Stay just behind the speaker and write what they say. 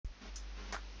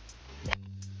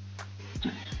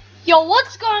Yo,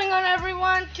 what's going on,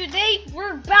 everyone? Today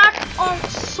we're back on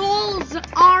Souls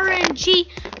RNG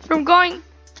from going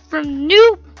from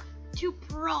noob to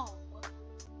pro.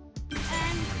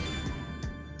 And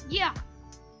yeah,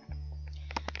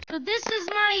 so this is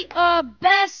my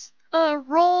best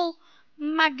roll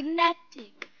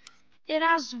magnetic. It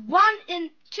has 1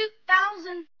 in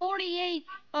 2048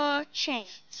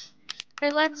 chains.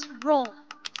 Okay, let's roll.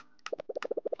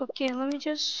 Okay, let me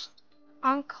just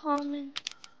uncommon.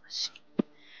 Let's see.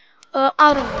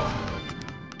 Auto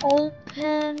roll.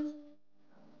 Open.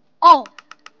 Oh,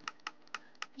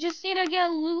 just need to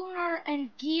get lunar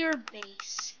and gear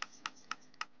base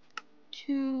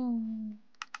to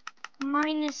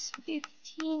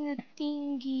 -15 a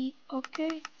thingy.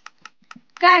 Okay,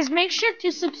 guys, make sure to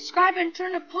subscribe and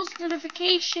turn the post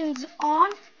notifications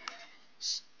on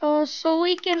so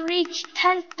we can reach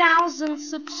 10,000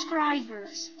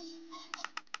 subscribers.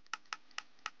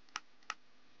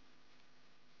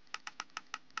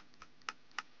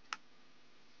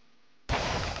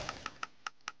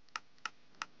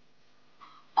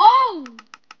 Oh!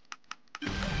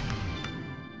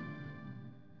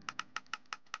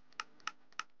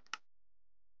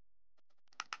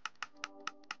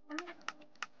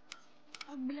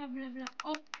 Blah blah blah.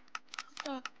 Oh,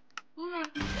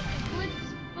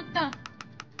 what the?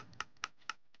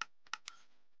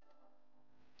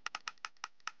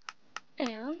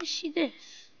 Hey, let me see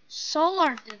this.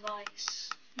 Solar device.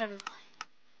 Never mind.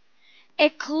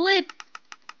 Eclipse.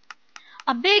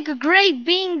 A big great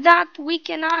being that we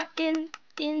cannot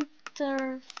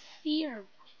interfere with.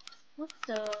 What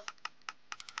the?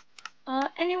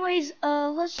 Anyways,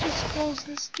 let's just close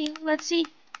this thing. Let's see.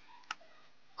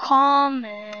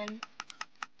 Common.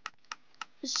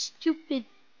 Stupid.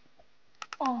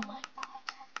 Oh my god.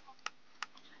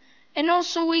 And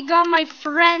also we got my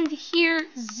friend here,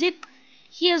 Zip.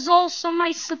 He is also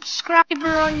my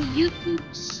subscriber on YouTube.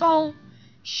 So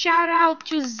shout out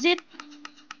to Zip.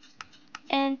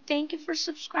 And thank you for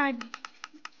subscribing.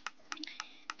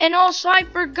 And also I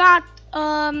forgot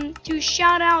to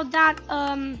shout out that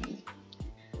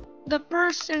the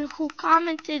person who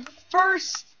commented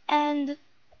first and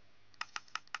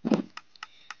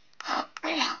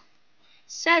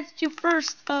said to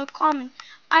first comment.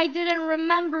 I didn't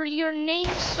remember your name,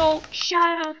 so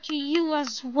shout out to you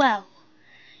as well.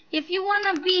 If you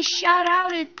wanna be shout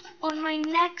outed on my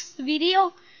next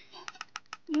video,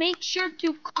 make sure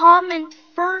to comment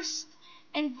first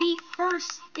and be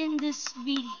first in this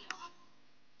video.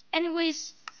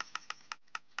 Anyways,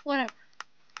 whatever.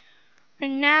 A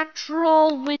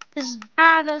natural with his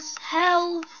bad as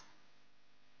hell.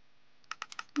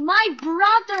 My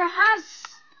brother has,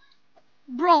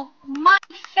 bro, my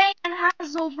fan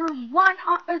has over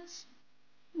 100,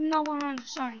 no 100,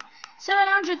 sorry,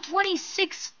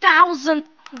 726,000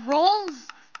 rolls.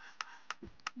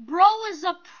 Bro is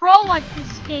a pro at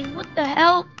this game. What the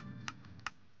hell?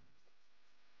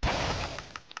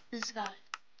 This guy.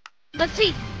 Let's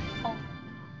see. Oh.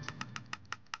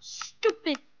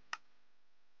 Stupid.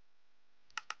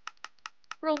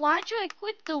 Bro, why'd you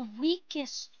equip the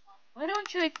weakest one? Why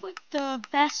don't you equip the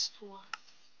best one?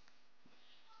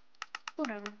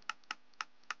 Whatever.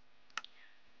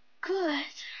 Good.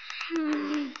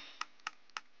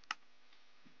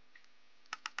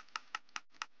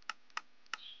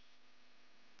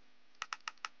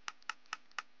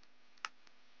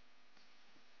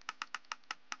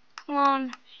 Come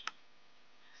on.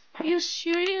 Are you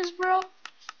serious, bro?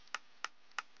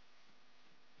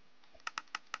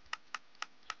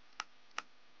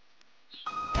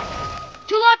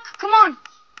 Good luck. Come on.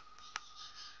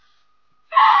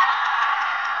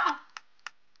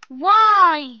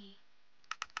 Why?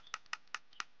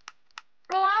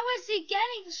 Bro, how is he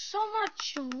getting so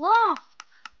much love?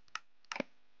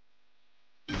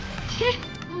 Tip,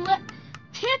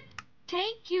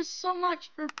 thank you so much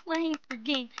for playing our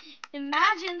game.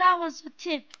 Imagine that was a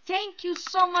tip. Thank you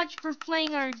so much for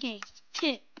playing our game.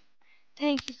 Tip.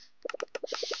 Thank you.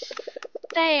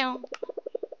 Damn.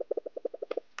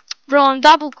 Bro, I'm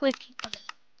double clicking.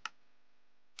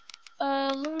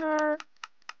 Lunar.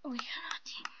 Oh, yeah,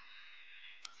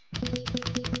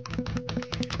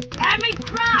 Let me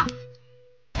craft!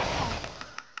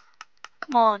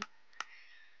 Come on.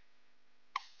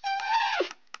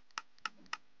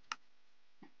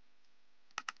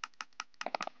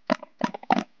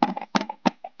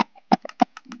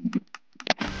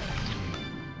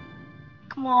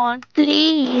 Come on,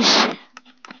 please.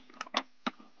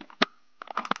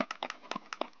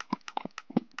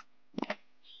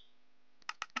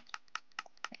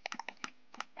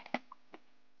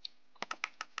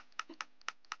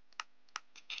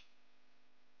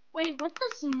 Wait, what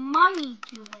does money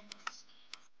do in this?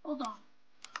 Hold on.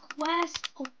 Quest.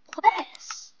 Oh,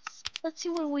 quests. Let's see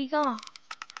what we got.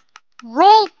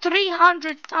 Roll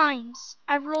 300 times.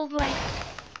 I rolled like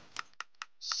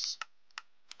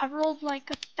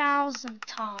 1,000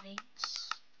 times.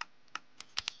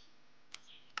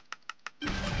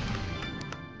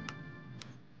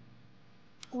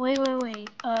 Wait.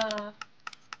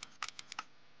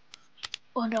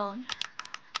 Hold on.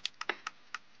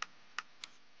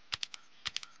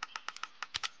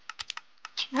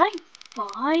 Can I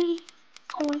buy?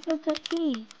 Oh, I got the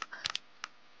egg.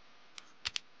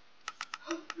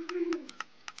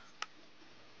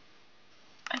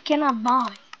 I cannot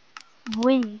buy.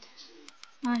 Wind.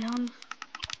 900.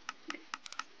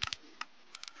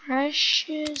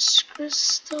 Precious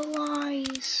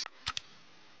crystallize.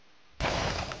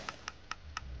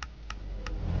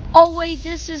 Oh wait,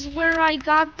 this is where I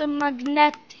got the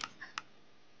magnetic.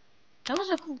 That was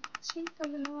a cool scene. I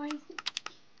don't know why.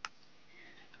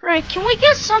 Right, can we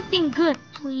get something good,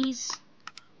 please?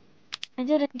 I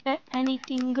didn't get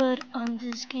anything good on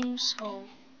this game, so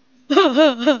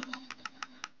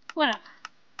whatever.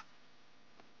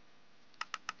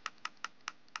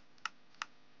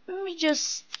 Let me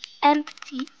just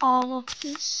empty all of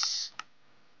this.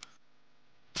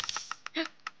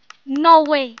 No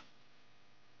way.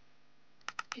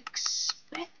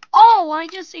 Expand. Oh, I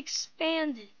just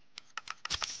expanded.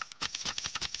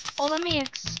 Oh, let me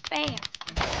expand.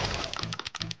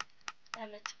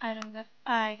 Damn it,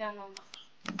 I got no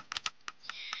money.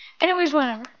 Anyways,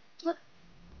 whatever.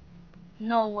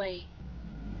 No way.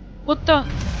 What the?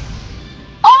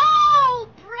 Oh,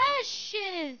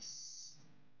 precious!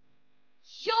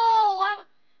 Yo,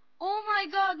 oh my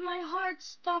god, my heart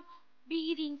stopped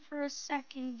beating for a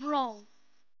second, bro.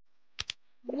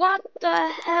 What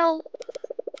the hell?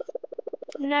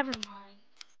 Never mind.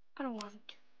 I don't want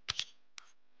to.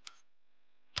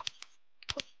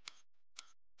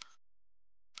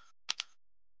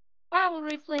 I will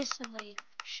replace it later.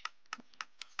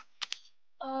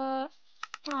 Bro.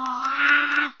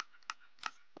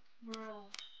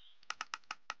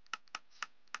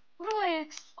 What do I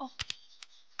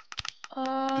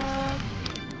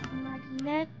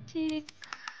magnetic.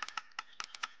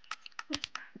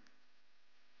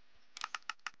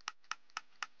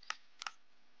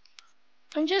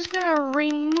 I'm just gonna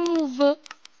remove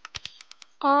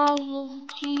all of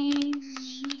these.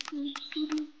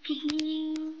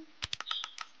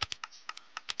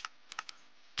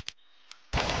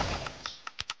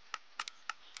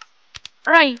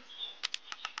 Right.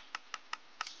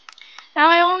 Now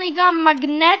I only got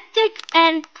magnetic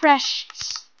and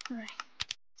precious.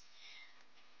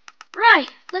 Right.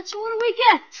 Let's see what do we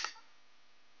get.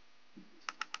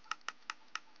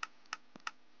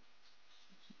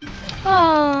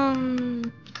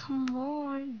 Come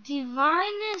on.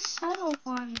 Divineness? I don't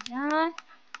want that.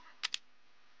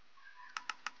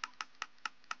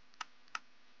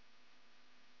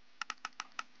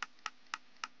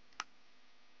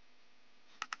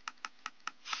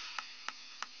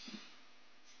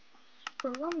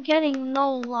 Bro, I'm getting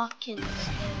no luck in this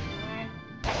game, man.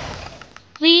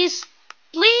 Please.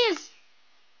 Please.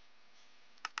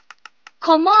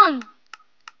 Come on.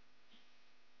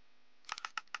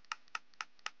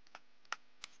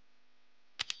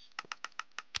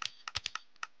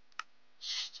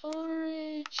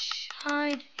 Storage.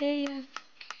 Hide AF.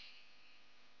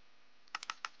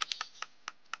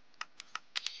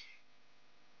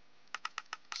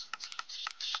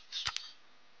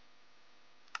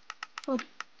 Oh,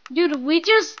 dude, we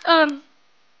just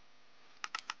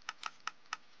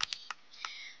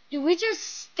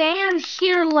stand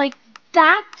here like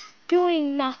that,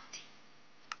 doing nothing.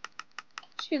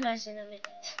 See you guys in a minute.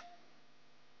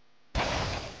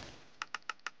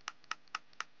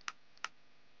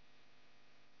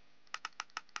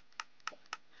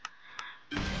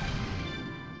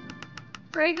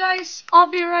 Right, guys, I'll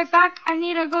be right back. I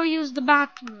need to go use the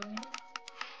bathroom.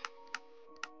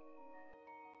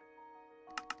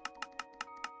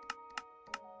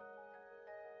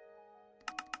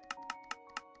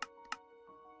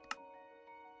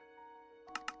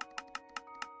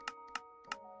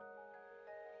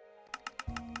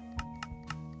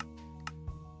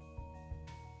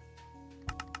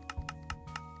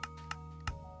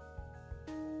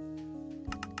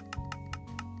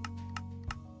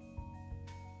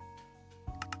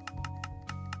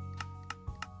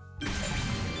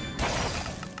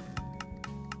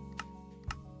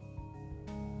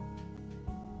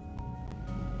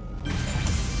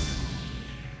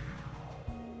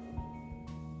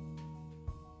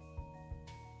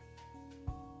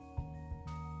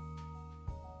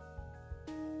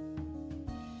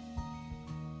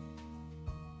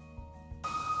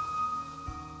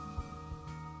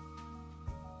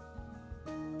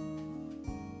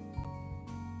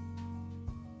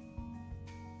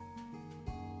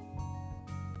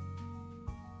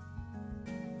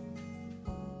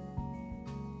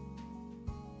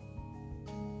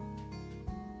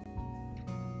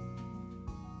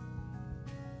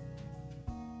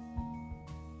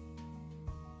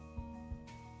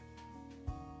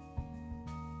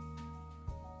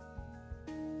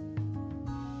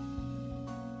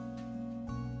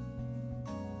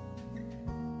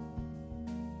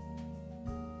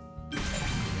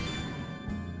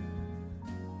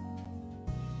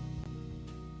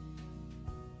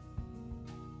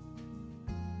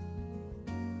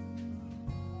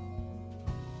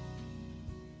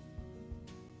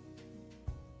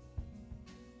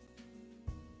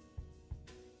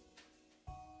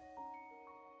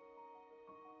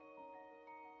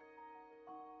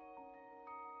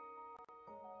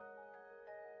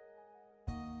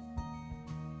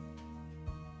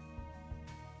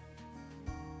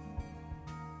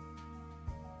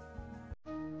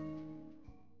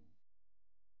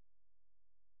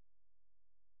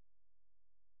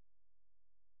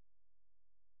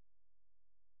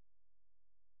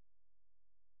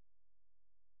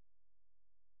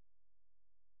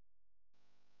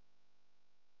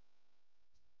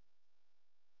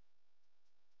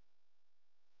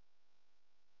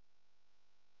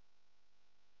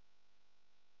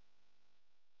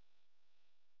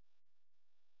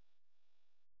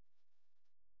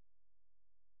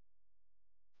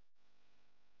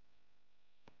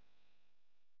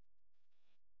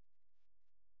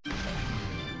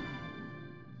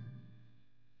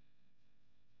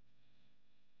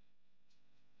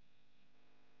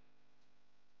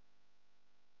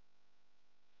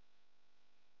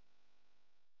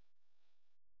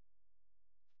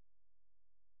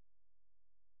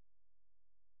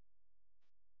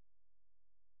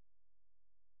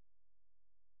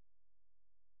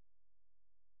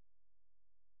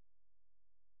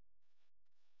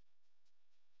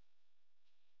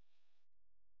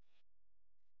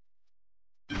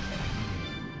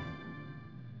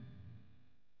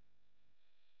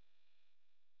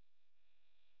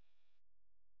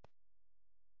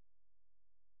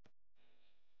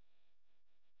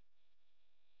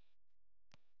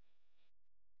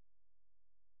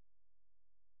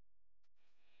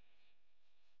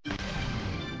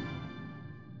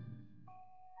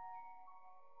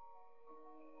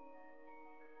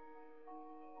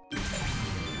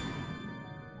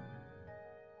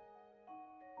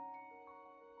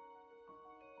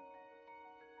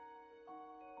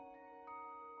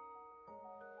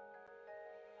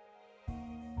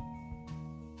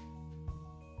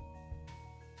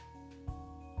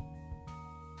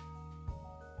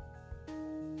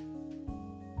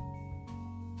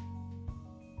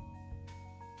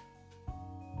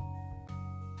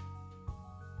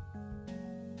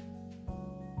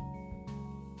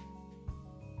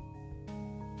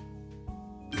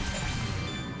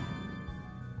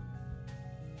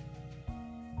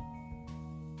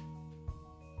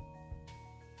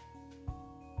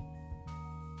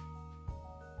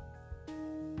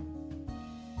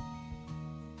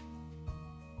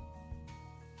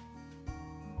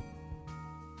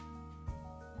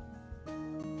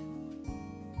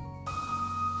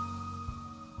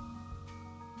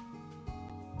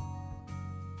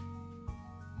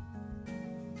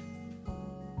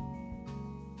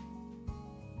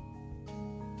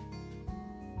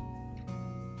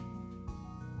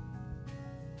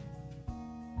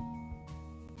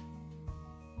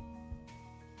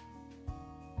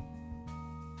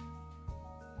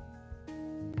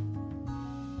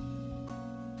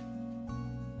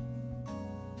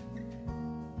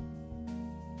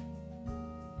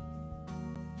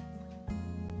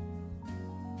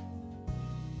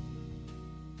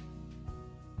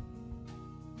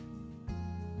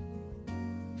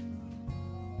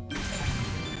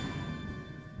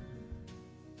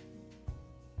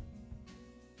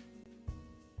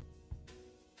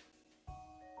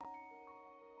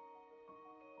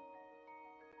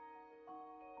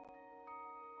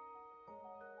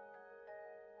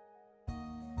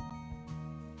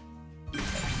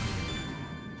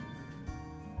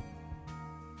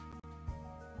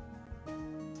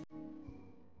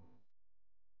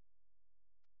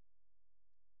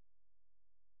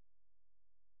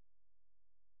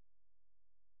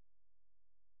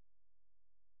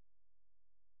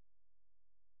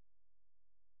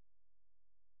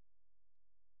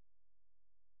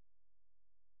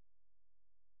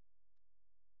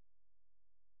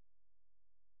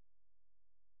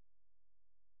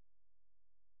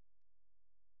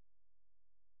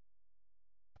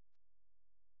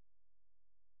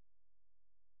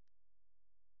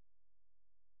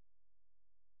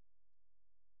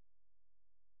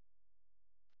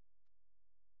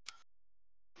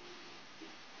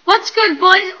 good,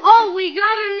 boys. Oh, we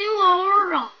got a new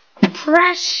aura.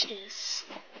 Precious.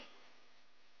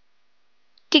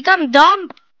 Think I'm dumb?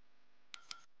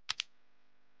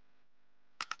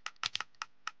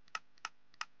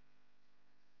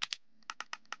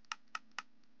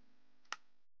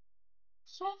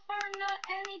 So far, not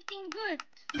anything good.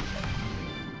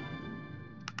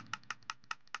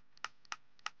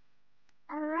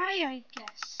 Alright, I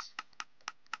guess.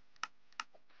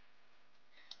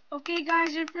 Okay,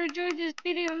 guys, if you enjoyed this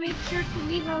video, make sure to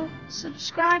leave a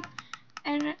subscribe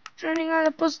and turning on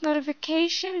the post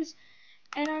notifications.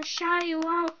 And I'll shout you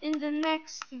out in the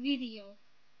next video.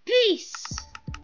 Peace!